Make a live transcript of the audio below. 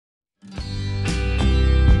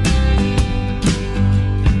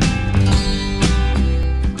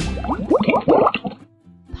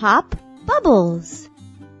pop bubbles.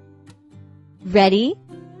 Ready,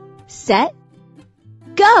 set,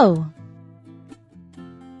 go!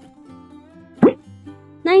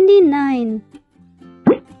 99,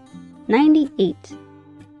 98,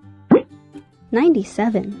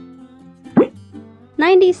 97,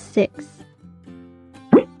 96,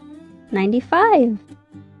 95,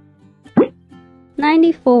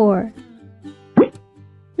 94,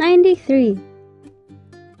 93,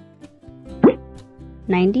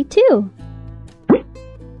 92,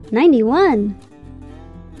 91,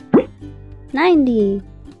 90,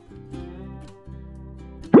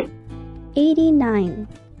 89,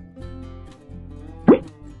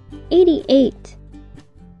 88,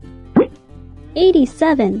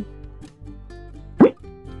 87,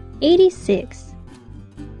 86,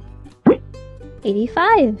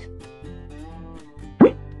 85,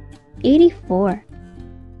 84,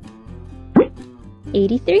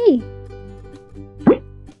 83,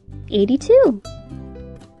 82,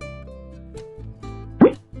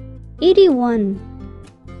 81,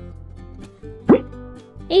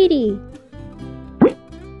 80,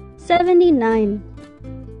 79,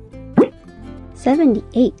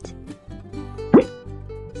 78,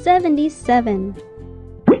 77,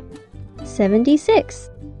 76,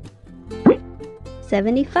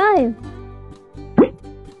 75,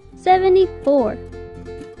 74,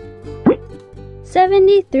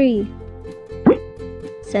 73,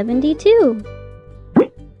 72,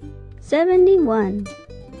 71,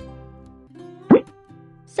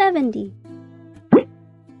 70,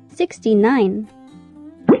 69,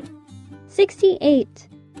 68,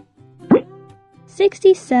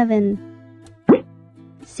 67,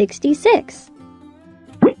 66,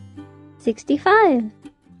 65,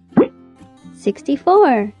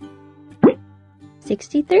 64,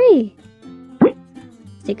 63,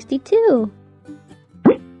 62,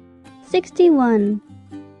 61,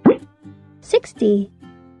 60,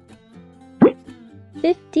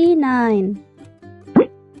 59,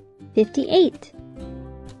 58,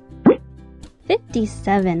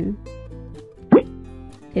 57,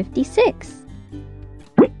 56,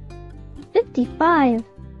 55,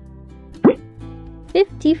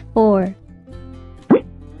 54,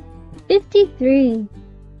 53,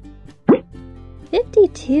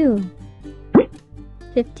 52,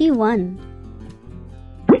 51,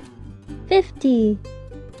 50,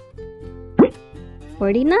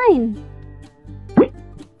 49,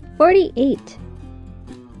 48,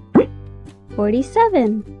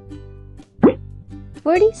 47,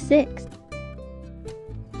 46,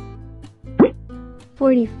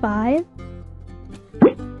 45,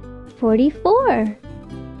 44,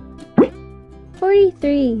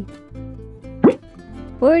 43,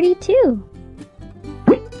 42,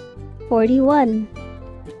 41,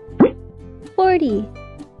 40,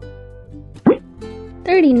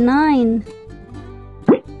 39,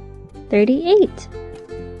 38,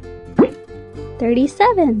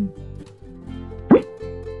 37,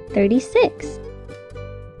 36,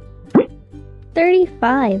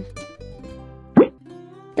 35,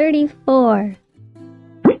 34,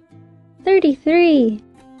 33,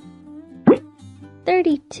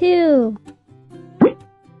 32,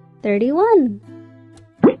 31,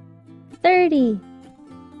 30,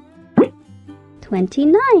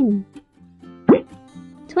 29,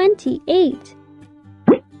 28,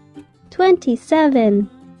 27,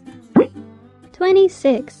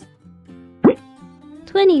 26,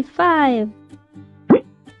 25,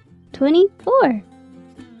 24,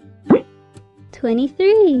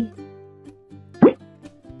 23,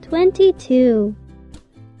 22,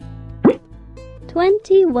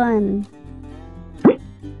 21,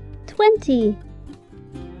 20,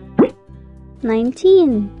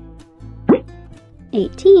 19,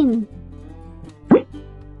 18,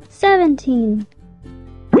 17,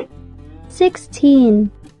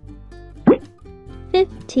 16,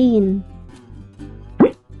 15,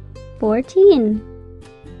 14,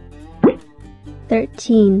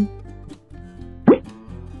 13,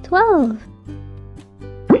 12,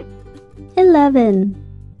 11,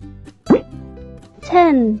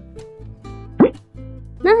 10,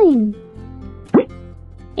 9,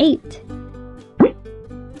 8,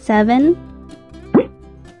 7,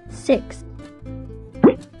 6,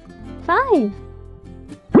 5,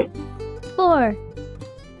 4,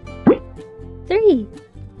 3,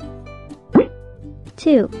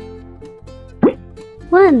 2,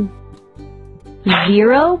 1.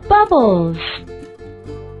 0 bubbles.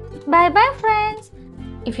 Bye bye friends.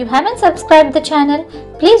 If you haven't subscribed the channel,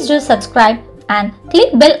 please do subscribe and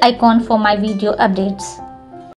click bell icon for my video updates.